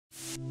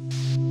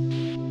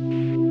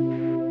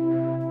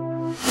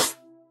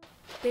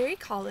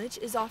College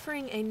is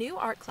offering a new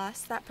art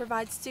class that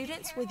provides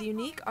students with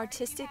unique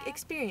artistic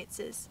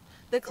experiences.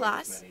 The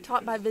class,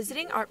 taught by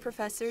visiting art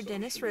professor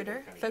Dennis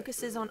Ritter,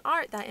 focuses on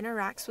art that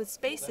interacts with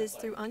spaces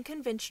through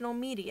unconventional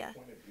media.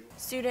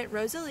 Student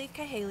Rosalie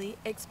Cahaley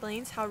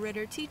explains how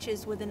Ritter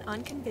teaches with an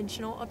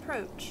unconventional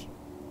approach.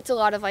 It's a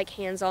lot of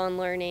hands-on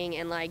learning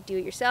and do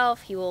it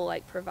yourself. He will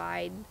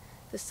provide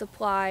the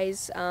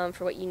supplies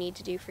for what you need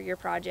to do for your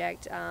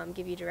project,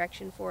 give you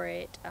direction for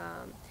it,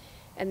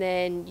 and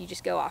then you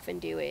just go off and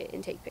do it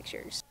and take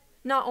pictures.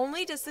 Not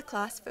only does the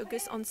class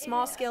focus on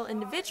small-scale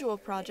individual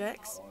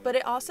projects, but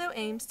it also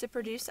aims to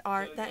produce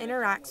art that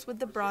interacts with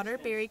the broader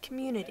Barry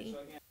community.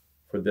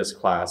 For this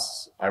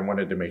class, I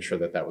wanted to make sure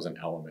that that was an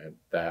element,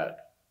 that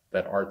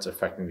art's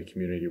affecting the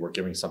community, we're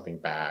giving something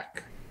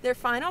back. Their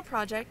final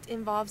project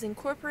involves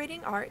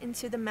incorporating art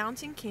into the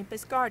Mountain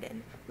Campus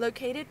Garden,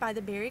 located by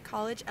the Barry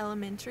College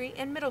Elementary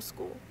and Middle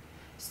School.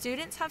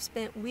 Students have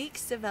spent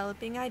weeks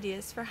developing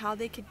ideas for how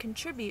they could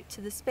contribute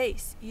to the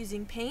space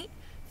using paint,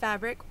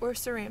 fabric, or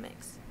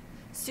ceramics.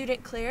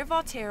 Student Claire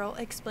Valterro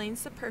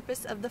explains the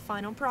purpose of the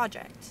final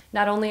project.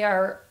 Not only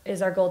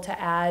is our goal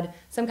to add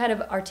some kind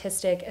of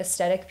artistic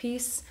aesthetic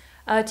piece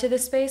to the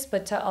space,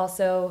 but to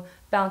also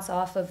bounce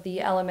off of the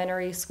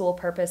elementary school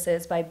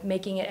purposes by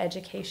making it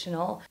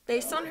educational.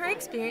 Based on her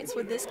experience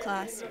with this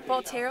class,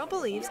 Valterro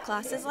believes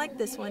classes like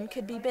this one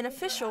could be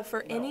beneficial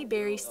for any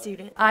Barry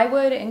student. I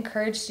would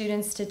encourage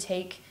students to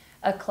take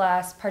a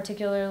class,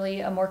 particularly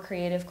a more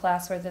creative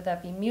class, whether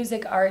that be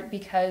music, art,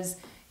 because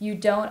you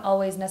don't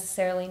always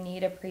necessarily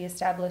need a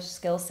pre-established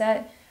skill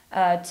set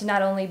to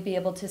not only be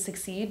able to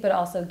succeed, but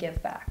also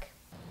give back.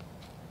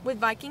 With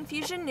Viking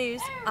Fusion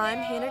News, I'm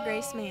Hannah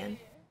Grace Mann.